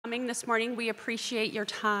coming this morning. We appreciate your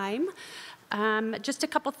time. Just a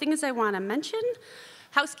couple things I want to mention.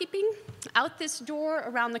 Housekeeping, out this door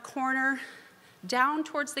around the corner, down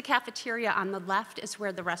towards the cafeteria on the left is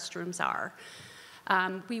where the restrooms are.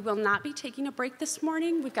 We will not be taking a break this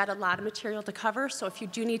morning. We've got a lot of material to cover, so if you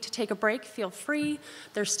do need to take a break, feel free.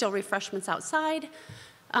 There's still refreshments outside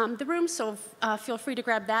the room, so feel free to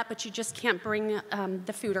grab that, but you just can't bring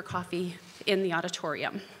the food or coffee in the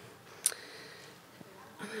auditorium.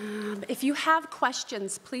 If you have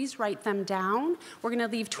questions, please write them down. We're going to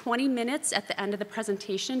leave 20 minutes at the end of the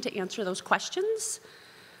presentation to answer those questions.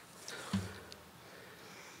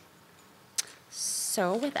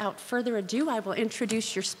 So without further ado, I will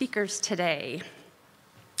introduce your speakers today.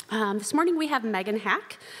 This morning we have Megan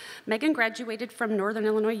Hack. Megan graduated from Northern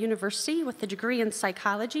Illinois University with a degree in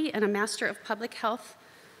psychology and a Master of Public Health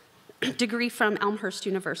degree from Elmhurst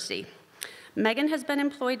University. Megan has been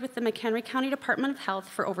employed with the McHenry County Department of Health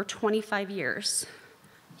for over 25 years.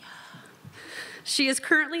 She is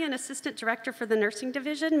currently an assistant director for the nursing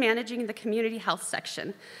division, managing the community health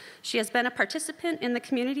section. She has been a participant in the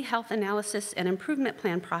community health analysis and improvement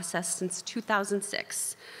plan process since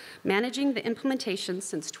 2006, managing the implementation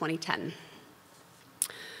since 2010.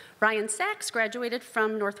 Ryan Sachs graduated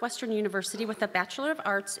from Northwestern University with a Bachelor of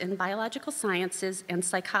Arts in Biological Sciences and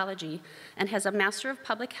Psychology and has a Master of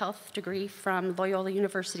Public Health degree from Loyola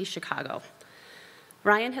University, Chicago.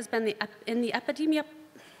 Ryan has been the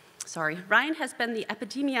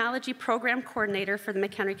epidemiology program coordinator for the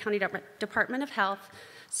McHenry County Department of Health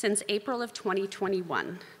since April of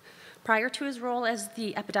 2021. Prior to his role as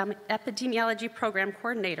the epidemiology program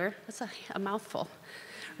coordinator, that's a mouthful,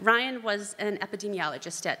 Ryan was an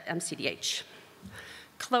epidemiologist at MCDH.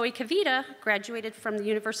 Chloe Kavita graduated from the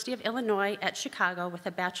University of Illinois at Chicago with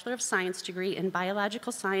a Bachelor of Science degree in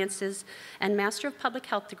Biological Sciences and Master of Public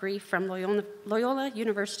Health degree from Loyola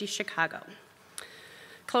University, Chicago.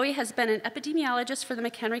 Chloe has been an epidemiologist for the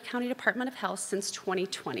McHenry County Department of Health since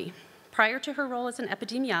 2020. Prior to her role as an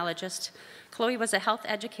epidemiologist, Chloe was a health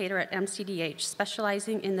educator at MCDH,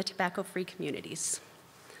 specializing in the tobacco-free communities.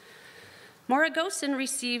 Maura Gosen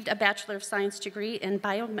received a Bachelor of Science degree in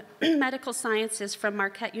Biomedical Sciences from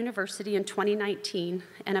Marquette University in 2019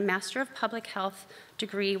 and a Master of Public Health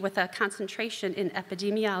degree with a concentration in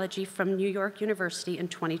epidemiology from New York University in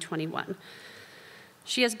 2021.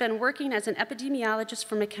 She has been working as an epidemiologist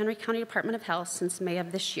for McHenry County Department of Health since May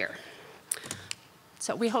of this year.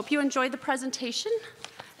 So we hope you enjoyed the presentation,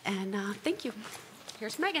 and thank you.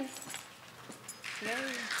 Here's Megan. Yay.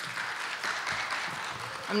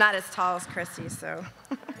 I'm not as tall as Christy, so.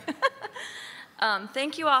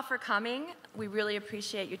 Thank you all for coming. We really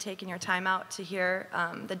appreciate you taking your time out to hear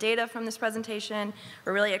the data from this presentation.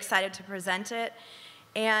 We're really excited to present it.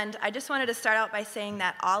 And I just wanted to start out by saying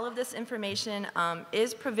that all of this information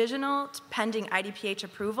is provisional pending IDPH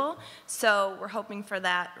approval, so we're hoping for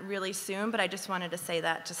that really soon, but I just wanted to say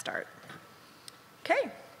that to start.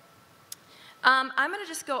 Okay. I'm going to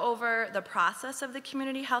just go over the process of the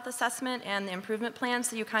community health assessment and the improvement plan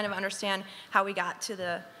so you kind of understand how we got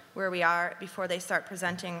to where we are before they start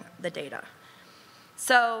presenting the data.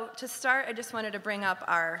 So to start, I just wanted to bring up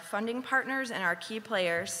our funding partners and our key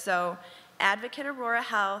players. So Advocate Aurora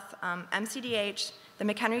Health, MCDH, the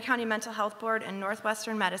McHenry County Mental Health Board, and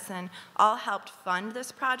Northwestern Medicine all helped fund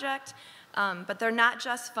this project. But they're not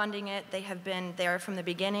just funding it, they have been there from the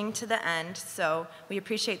beginning to the end, so we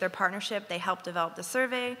appreciate their partnership. They helped develop the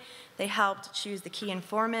survey, they helped choose the key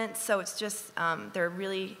informants, so it's just, they're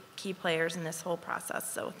really key players in this whole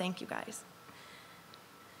process, so thank you guys.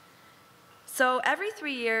 So every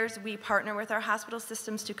 3 years, we partner with our hospital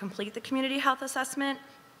systems to complete the community health assessment.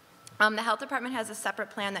 The health department has a separate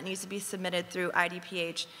plan that needs to be submitted through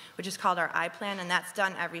IDPH, which is called our I-Plan, and that's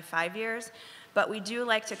done every 5 years. But we do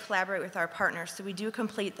like to collaborate with our partners, so we do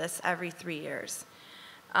complete this every 3 years.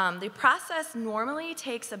 The process normally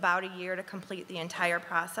takes about a year to complete the entire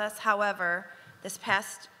process. However, this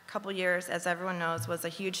past couple years, as everyone knows, was a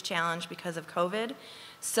huge challenge because of COVID.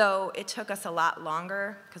 So it took us a lot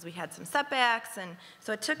longer because we had some setbacks, and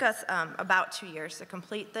so it took us about 2 years to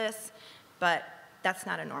complete this, but that's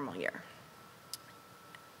not a normal year.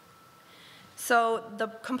 So the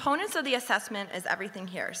components of the assessment is everything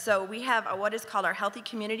here. So we have what is called our Healthy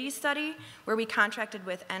Communities Study, where we contracted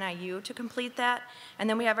with NIU to complete that. And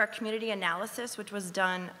then we have our community analysis, which was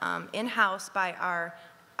done in-house by our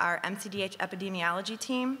MCDH epidemiology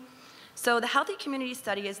team. So the Healthy Community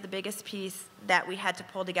Study is the biggest piece that we had to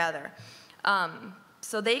pull together.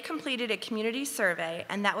 So they completed a community survey,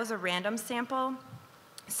 and that was a random sample.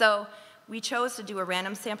 So we chose to do a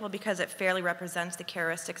random sample because it fairly represents the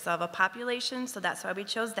characteristics of a population, so that's why we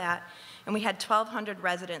chose that. And we had 1,200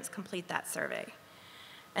 residents complete that survey.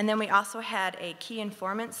 And then we also had a key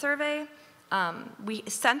informant survey. We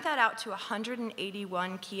sent that out to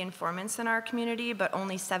 181 key informants in our community, but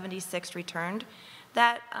only 76 returned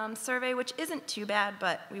that survey, which isn't too bad,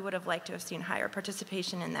 but we would have liked to have seen higher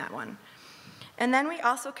participation in that one. And then we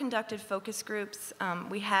also conducted focus groups.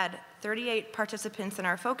 We had 38 participants in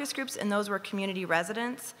our focus groups, and those were community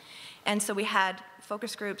residents. And so we had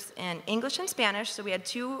focus groups in English and Spanish, so we had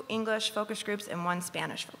 2 English focus groups and 1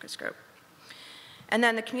 Spanish focus group. And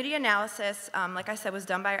then the community analysis, like I said, was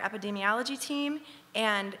done by our epidemiology team,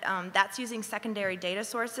 and that's using secondary data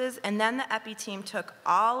sources. And then the epi team took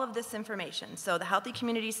all of this information, so the healthy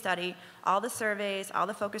community study, all the surveys, all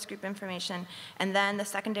the focus group information, and then the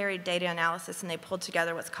secondary data analysis, and they pulled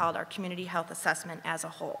together what's called our community health assessment as a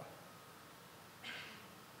whole.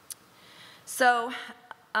 So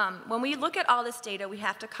when we look at all this data, we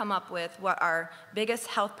have to come up with what our biggest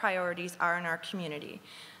health priorities are in our community.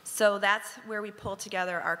 So that's where we pull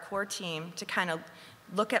together our core team to kind of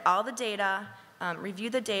look at all the data, review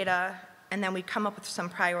the data, and then we come up with some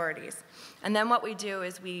priorities. And then what we do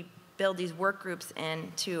is we build these work groups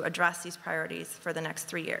in to address these priorities for the next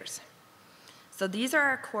 3 years. So these are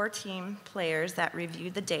our core team players that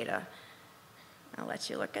reviewed the data. I'll let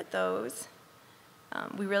you look at those.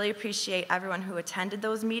 We really appreciate everyone who attended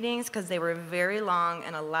those meetings because they were very long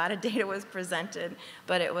and a lot of data was presented,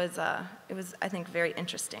 but it was I think, very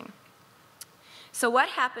interesting. So what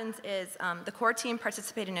happens is the core team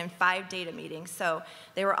participated in 5 data meetings, so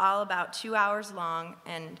they were all about 2 hours long,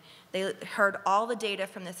 and they heard all the data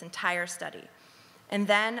from this entire study. And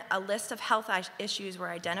then a list of health issues were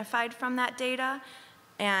identified from that data,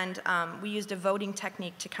 and we used a voting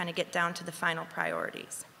technique to kind of get down to the final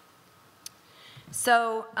priorities.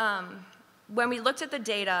 So when we looked at the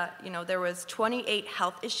data, there was 28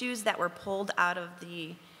 health issues that were pulled out of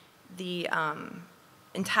the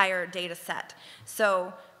entire data set.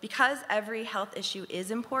 So because every health issue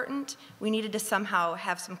is important, we needed to somehow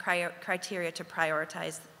have some criteria to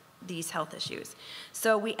prioritize these health issues.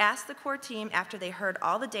 So we asked the core team, after they heard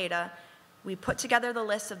all the data, we put together the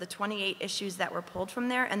list of the 28 issues that were pulled from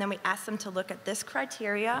there, and then we asked them to look at this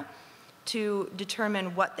criteria to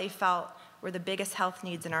determine what they felt were the biggest health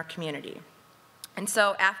needs in our community. And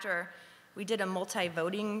so after we did a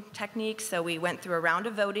multi-voting technique, so we went through a round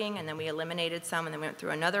of voting, and then we eliminated some, and then we went through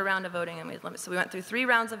another round of voting, and so we went through 3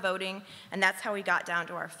 rounds of voting, and that's how we got down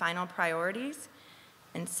to our final priorities.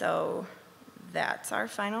 And so that's our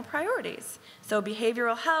final priorities. So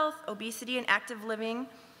behavioral health, obesity and active living,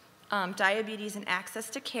 diabetes and access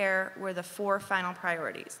to care were the 4 final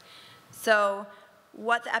priorities. So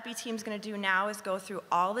what the EPI team's going to do now is go through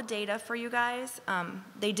all the data for you guys.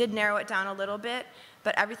 They did narrow it down a little bit,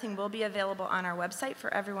 but everything will be available on our website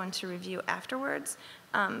for everyone to review afterwards.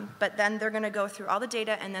 But then they're going to go through all the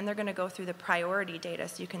data, and then they're going to go through the priority data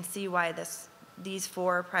so you can see why these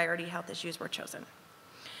 4 priority health issues were chosen.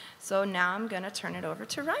 So now I'm going to turn it over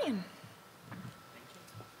to Ryan.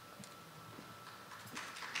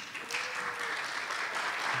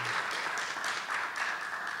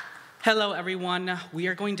 Hello, everyone. We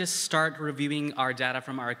are going to start reviewing our data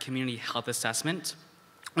from our community health assessment.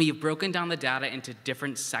 We've broken down the data into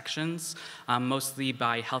different sections, mostly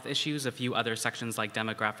by health issues, a few other sections like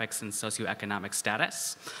demographics and socioeconomic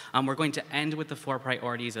status. We're going to end with the 4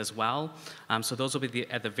 priorities as well, so those will be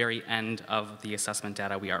at the very end of the assessment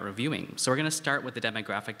data we are reviewing. So we're going to start with the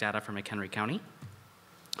demographic data for McHenry County.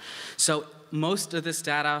 So most of this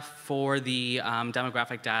data for the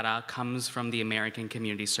demographic data comes from the American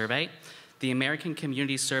Community Survey. The American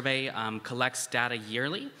Community Survey collects data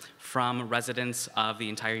yearly from residents of the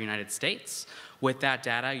entire United States. With that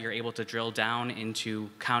data, you're able to drill down into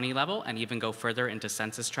county level and even go further into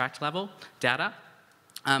census tract level data.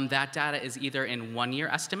 That data is either in 1-year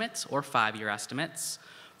estimates or 5-year estimates.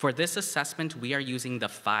 For this assessment, we are using the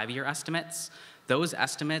 5-year estimates. Those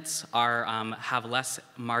estimates have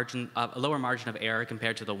a lower margin of error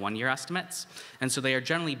compared to the 1-year estimates, and so they are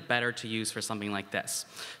generally better to use for something like this.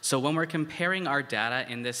 So when we're comparing our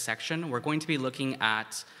data in this section, we're going to be looking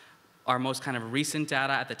at our most kind of recent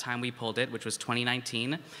data at the time we pulled it, which was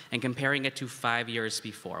 2019, and comparing it to 5 years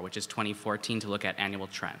before, which is 2014, to look at annual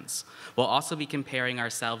trends. We'll also be comparing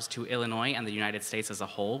ourselves to Illinois and the United States as a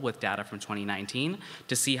whole with data from 2019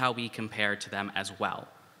 to see how we compare to them as well.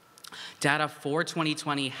 Data for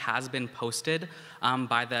 2020 has been posted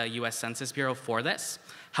by the US Census Bureau for this.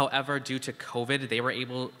 However, due to COVID, they were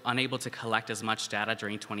unable to collect as much data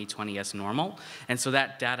during 2020 as normal. And so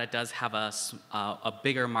that data does have a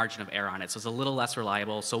bigger margin of error on it. So it's a little less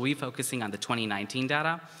reliable. So we're focusing on the 2019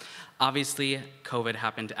 data. Obviously, COVID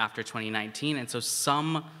happened after 2019, and so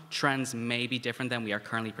some trends may be different than we are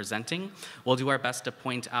currently presenting. We'll do our best to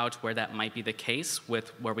point out where that might be the case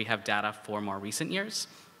with where we have data for more recent years.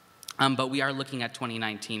 But we are looking at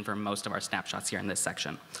 2019 for most of our snapshots here in this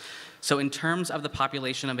section. So in terms of the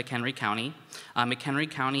population of McHenry County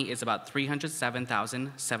is about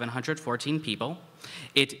 307,714 people.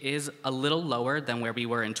 It is a little lower than where we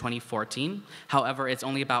were in 2014. However, it's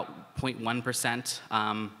only about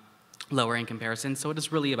 0.1% lower in comparison, so it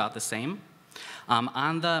is really about the same.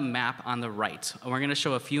 On the map on the right, we're going to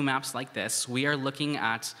show a few maps like this. We are looking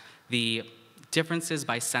at the differences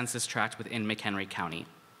by census tract within McHenry County.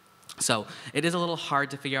 So it is a little hard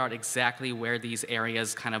to figure out exactly where these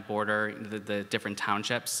areas kind of border the different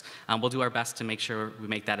townships. We'll do our best to make sure we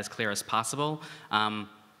make that as clear as possible.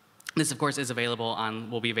 This, of course,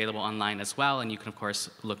 will be available online as well, and you can, of course,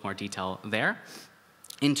 look more detail there.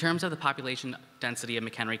 In terms of the population density of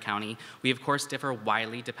McHenry County, we, of course, differ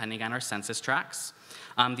widely depending on our census tracts.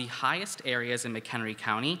 The highest areas in McHenry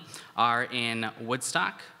County are in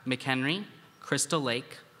Woodstock, McHenry, Crystal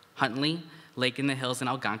Lake, Huntley, Lake in the Hills, and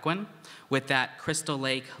Algonquin, with that Crystal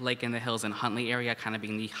Lake, Lake in the Hills, and Huntley area kind of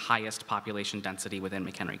being the highest population density within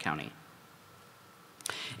McHenry County.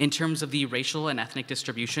 In terms of the racial and ethnic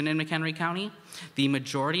distribution in McHenry County, the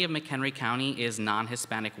majority of McHenry County is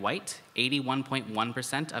non-Hispanic white.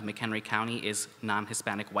 81.1% of McHenry County is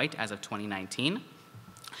non-Hispanic white as of 2019.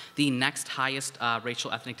 The next highest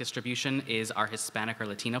racial ethnic distribution is our Hispanic or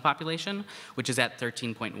Latino population, which is at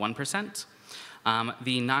 13.1%.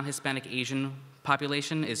 The non-Hispanic Asian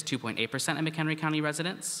population is 2.8% of McHenry County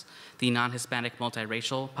residents. The non-Hispanic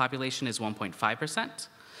multiracial population is 1.5%.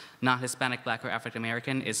 Non-Hispanic Black or African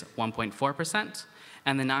American is 1.4%.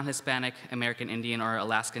 And the non-Hispanic American Indian or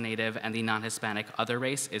Alaska Native and the non-Hispanic other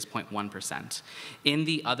race is 0.1%. In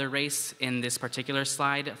the other race, in this particular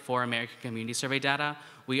slide for American Community Survey data,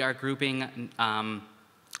 we are grouping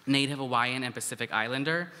Native Hawaiian and Pacific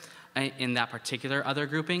Islander in that particular other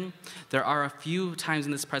grouping. There are a few times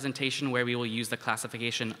in this presentation where we will use the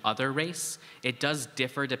classification other race. It does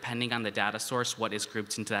differ depending on the data source what is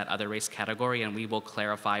grouped into that other race category, and we will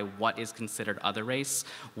clarify what is considered other race,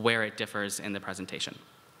 where it differs in the presentation.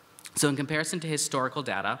 So in comparison to historical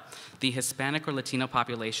data, the Hispanic or Latino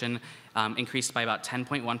population increased by about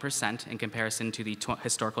 10.1% in comparison to the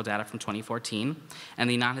historical data from 2014, and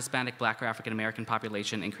the non-Hispanic Black or African American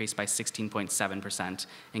population increased by 16.7%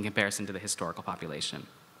 in comparison to the historical population.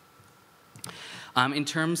 In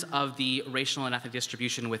terms of the racial and ethnic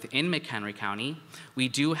distribution within McHenry County, we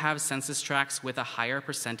do have census tracts with a higher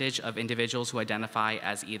percentage of individuals who identify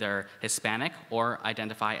as either Hispanic or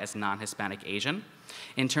identify as non-Hispanic Asian.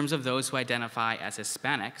 In terms of those who identify as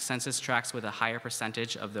Hispanic, census tracts with a higher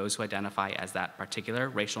percentage of those who identify as that particular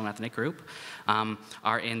racial and ethnic group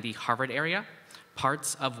are in the Harvard area,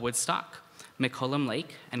 parts of Woodstock, McCollum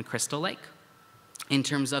Lake, and Crystal Lake. In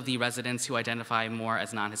terms of the residents who identify more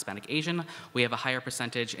as non-Hispanic Asian, we have a higher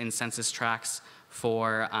percentage in census tracts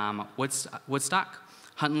for Woodstock,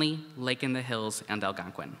 Huntley, Lake in the Hills, and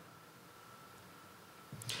Algonquin.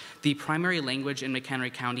 The primary language in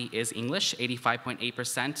McHenry County is English.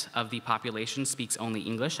 85.8% of the population speaks only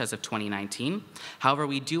English as of 2019. However,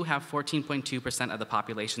 we do have 14.2% of the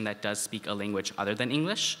population that does speak a language other than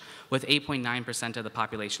English, with 8.9% of the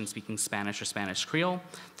population speaking Spanish or Spanish Creole,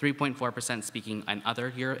 3.4% speaking an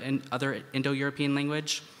other Indo-European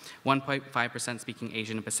language, 1.5% speaking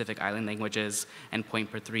Asian and Pacific Island languages, and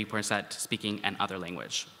 0.3% speaking an other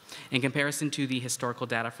language. In comparison to the historical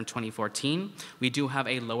data from 2014, we do have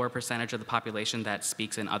a lower percentage of the population that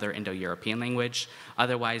speaks an other Indo-European language.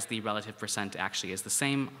 Otherwise, the relative percent actually is the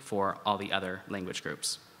same for all the other language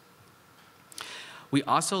groups. We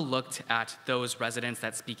also looked at those residents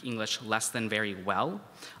that speak English less than very well.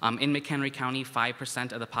 In McHenry County,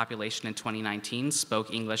 5% of the population in 2019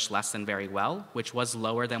 spoke English less than very well, which was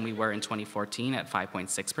lower than we were in 2014 at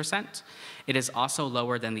 5.6%. It is also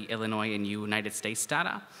lower than the Illinois and United States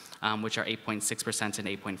data, which are 8.6% and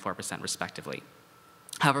 8.4% respectively.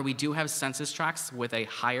 However, we do have census tracts with a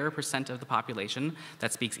higher percent of the population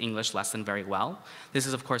that speaks English less than very well. This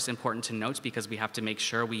is, of course, important to note because we have to make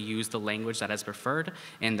sure we use the language that is preferred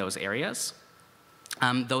in those areas.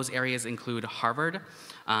 Those areas include Harvard,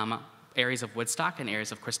 areas of Woodstock and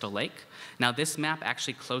areas of Crystal Lake. Now, this map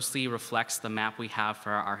actually closely reflects the map we have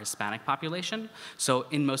for our Hispanic population. So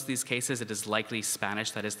in most of these cases, it is likely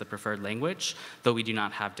Spanish that is the preferred language, though we do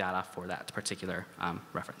not have data for that particular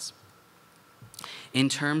reference. In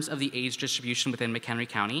terms of the age distribution within McHenry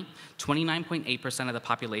County, 29.8% of the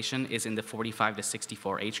population is in the 45 to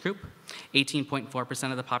 64 age group.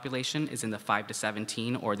 18.4% of the population is in the 5 to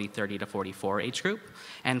 17 or the 30 to 44 age group.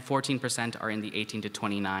 And 14% are in the 18 to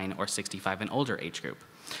 29 or 65 and older age group,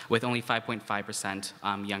 with only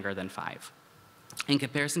 5.5% younger than 5. In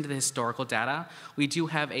comparison to the historical data, we do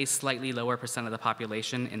have a slightly lower percent of the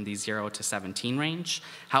population in the 0 to 17 range.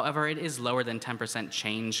 However, it is lower than 10%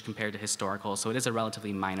 change compared to historical, so it is a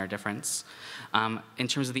relatively minor difference. In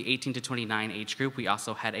terms of the 18 to 29 age group, we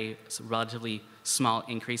also had a relatively small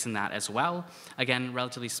increase in that as well. Again,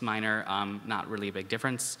 relatively minor, not really a big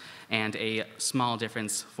difference, and a small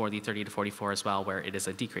difference for the 30 to 44 as well, where it is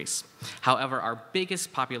a decrease. However, our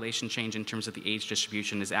biggest population change in terms of the age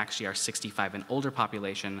distribution is actually our 65 and older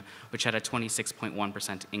population, which had a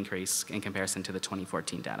 26.1% increase in comparison to the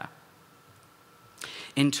 2014 data.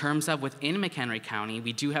 In terms of within McHenry County,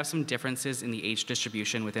 we do have some differences in the age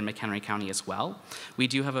distribution within McHenry County as well. We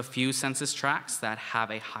do have a few census tracts that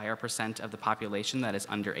have a higher percent of the population that is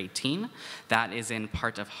under 18. That is in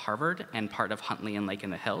part of Harvard and part of Huntley and Lake in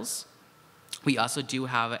the Hills. We also do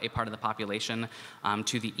have a part of the population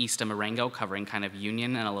to the east of Marengo, covering kind of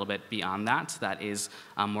Union and a little bit beyond that, that is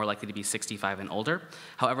more likely to be 65 and older.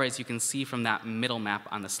 However, as you can see from that middle map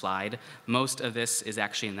on the slide, most of this is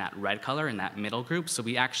actually in that red color, in that middle group, so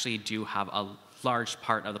we actually do have a large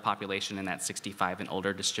part of the population in that 65 and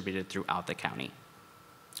older distributed throughout the county.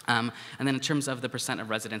 And then in terms of the percent of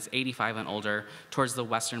residents 85 and older, towards the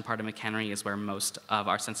western part of McHenry is where most of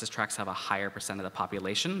our census tracts have a higher percent of the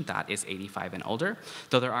population. That is 85 and older,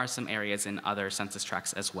 though there are some areas in other census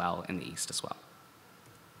tracts as well in the east as well.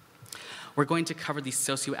 We're going to cover the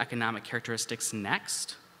socioeconomic characteristics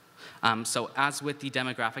next. So as with the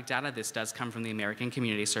demographic data, this does come from the American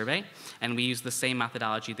Community Survey, and we use the same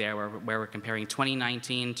methodology there where we're comparing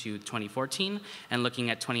 2019 to 2014 and looking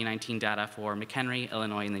at 2019 data for McHenry,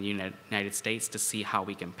 Illinois, and the United States to see how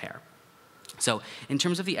we compare. So in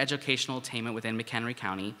terms of the educational attainment within McHenry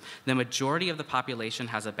County, the majority of the population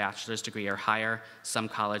has a bachelor's degree or higher, some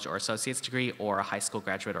college or associate's degree, or a high school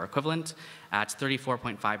graduate or equivalent, at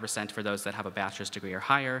 34.5% for those that have a bachelor's degree or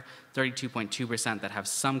higher, 32.2% that have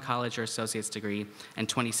some college or associate's degree, and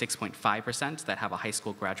 26.5% that have a high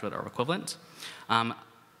school graduate or equivalent.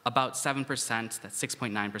 About 7%, that's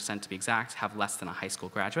 6.9% to be exact, have less than a high school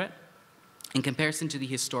graduate. In comparison to the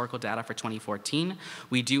historical data for 2014,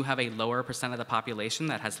 we do have a lower percent of the population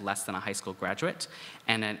that has less than a high school graduate,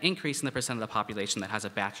 and an increase in the percent of the population that has a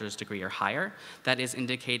bachelor's degree or higher. That is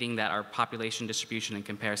indicating that our population distribution in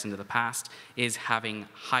comparison to the past is having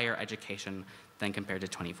higher education than compared to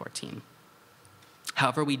 2014.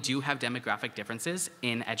 However, we do have demographic differences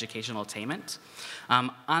in educational attainment.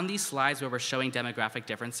 On these slides where we're showing demographic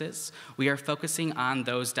differences, we are focusing on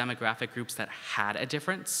those demographic groups that had a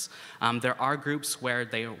difference. There are groups where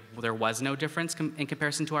there was no difference in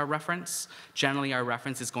comparison to our reference. Generally, our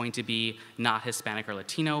reference is going to be not Hispanic or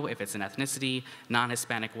Latino if it's an ethnicity,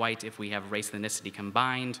 non-Hispanic white if we have race and ethnicity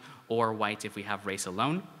combined, or white if we have race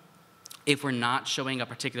alone. If we're not showing a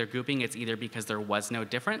particular grouping, it's either because there was no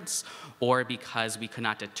difference or because we could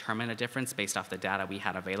not determine a difference based off the data we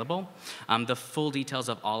had available. The full details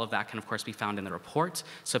of all of that can, of course, be found in the report.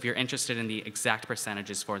 So if you're interested in the exact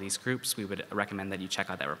percentages for these groups, we would recommend that you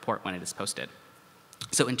check out that report when it is posted.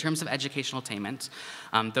 So in terms of educational attainment,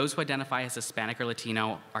 those who identify as Hispanic or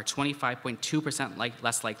Latino are 25.2%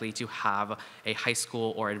 less likely to have a high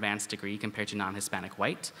school or advanced degree compared to non-Hispanic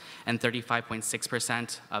white, and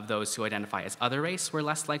 35.6% of those who identify as other race were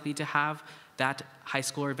less likely to have that high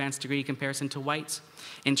school or advanced degree in comparison to white.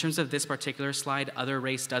 In terms of this particular slide, other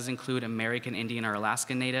race does include American Indian or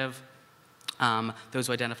Alaskan Native, those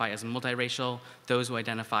who identify as multiracial, those who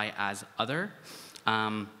identify as other,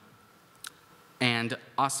 and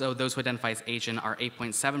also, those who identify as Asian are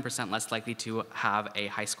 8.7% less likely to have a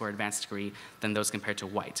high school or advanced degree than those compared to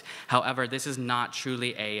white. However, this is not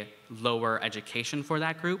truly a lower education for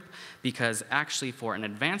that group, because actually for an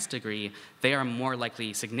advanced degree, they are more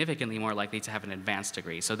likely, significantly more likely to have an advanced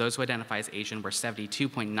degree. So those who identify as Asian were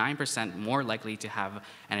 72.9% more likely to have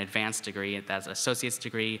an advanced degree. That's an associate's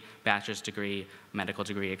degree, bachelor's degree, medical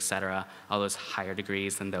degree, et cetera, all those higher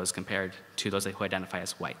degrees than those compared to those who identify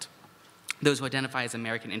as white. Those who identify as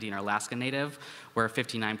American Indian or Alaska Native were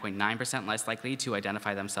 59.9% less likely to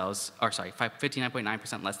identify themselves,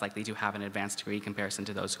 59.9% less likely to have an advanced degree in comparison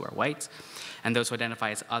to those who are white. And those who identify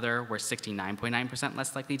as other were 69.9%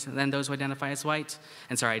 less likely than those who identify as white.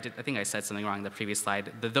 And sorry, I think I said something wrong in the previous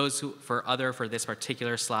slide. Those who, for other, for this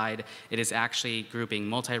particular slide, it is actually grouping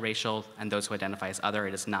multiracial, and those who identify as other,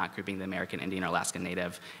 it is not grouping the American Indian or Alaska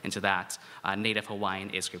Native into that. Native Hawaiian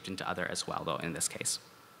is grouped into other as well, though, in this case.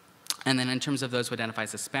 And then in terms of those who identify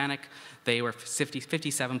as Hispanic, they were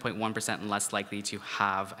 57.1% less likely to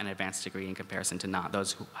have an advanced degree in comparison to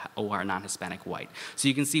those who are non-Hispanic white. So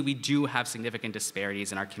you can see we do have significant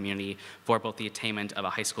disparities in our community for both the attainment of a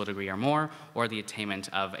high school degree or more, or the attainment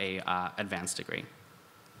of a advanced degree.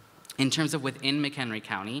 In terms of within McHenry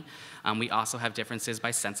County, we also have differences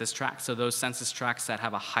by census tract. So those census tracts that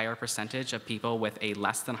have a higher percentage of people with a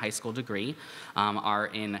less than high school degree are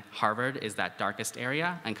in Harvard is that darkest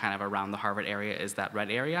area, and kind of around the Harvard area is that red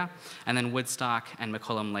area. And then Woodstock and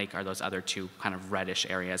McCollum Lake are those other two kind of reddish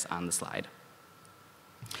areas on the slide.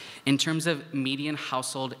 In terms of median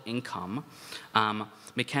household income,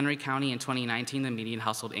 McHenry County in 2019, the median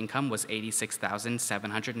household income was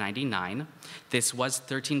 $86,799. This was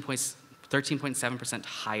 13.7%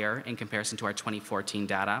 higher in comparison to our 2014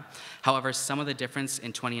 data. However, some of the difference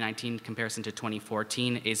in 2019 comparison to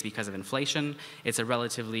 2014 is because of inflation. It's a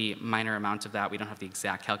relatively minor amount of that. We don't have the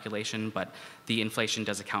exact calculation, but the inflation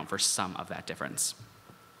does account for some of that difference.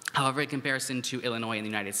 However, in comparison to Illinois and the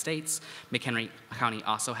United States, McHenry County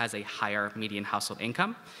also has a higher median household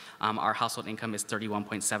income. Our household income is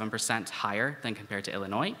 31.7% higher than compared to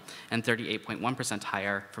Illinois, and 38.1%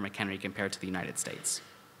 higher for McHenry compared to the United States.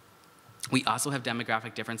 We also have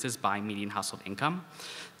demographic differences by median household income.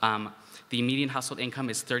 The median household income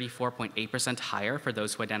is 34.8% higher for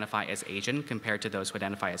those who identify as Asian compared to those who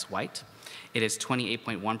identify as white. It is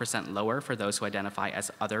 28.1% lower for those who identify as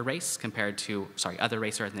other race or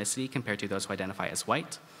ethnicity compared to those who identify as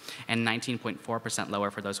white, and 19.4%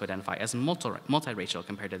 lower for those who identify as multiracial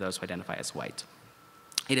compared to those who identify as white.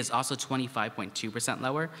 It is also 25.2%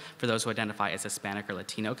 lower for those who identify as Hispanic or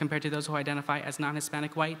Latino compared to those who identify as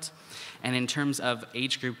non-Hispanic white. And in terms of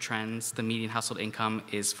age group trends, the median household income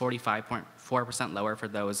is 45.4% lower for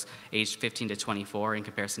those aged 15 to 24 in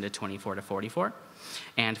comparison to 24 to 44,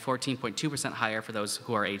 and 14.2% higher for those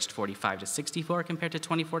who are aged 45 to 64 compared to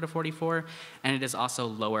 24 to 44, and it is also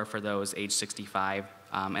lower for those aged 65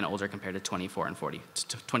 and older compared to 24 to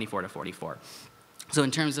 44. So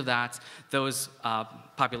in terms of that, those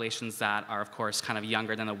populations that are, of course, kind of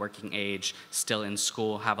younger than the working age, still in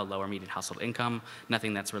school, have a lower median household income.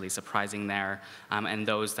 Nothing that's really surprising there. And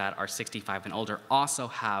those that are 65 and older also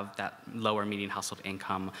have that lower median household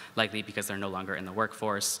income, likely because they're no longer in the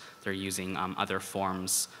workforce. They're using other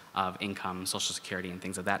forms of income, Social Security, and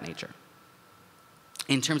things of that nature.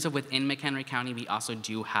 In terms of within McHenry County, we also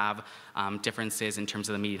do have differences in terms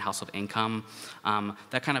of the median household income.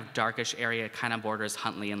 That kind of darkish area kind of borders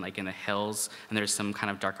Huntley and like in the hills, and there's some kind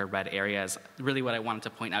of darker red areas. Really what I wanted to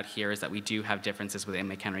point out here is that we do have differences within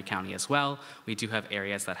McHenry County as well. We do have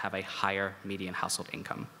areas that have a higher median household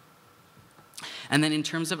income. And then in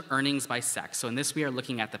terms of earnings by sex, so in this we are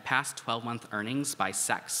looking at the past 12-month earnings by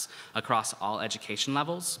sex across all education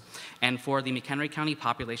levels. And for the McHenry County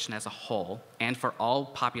population as a whole, and for all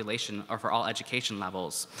population or for all education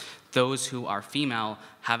levels, those who are female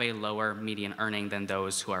have a lower median earning than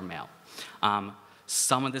those who are male.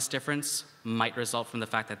 Some of this difference might result from the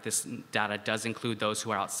fact that this data does include those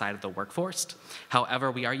who are outside of the workforce.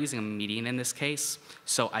 However, we are using a median in this case,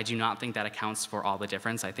 so I do not think that accounts for all the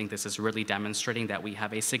difference. I think this is really demonstrating that we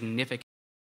have a significant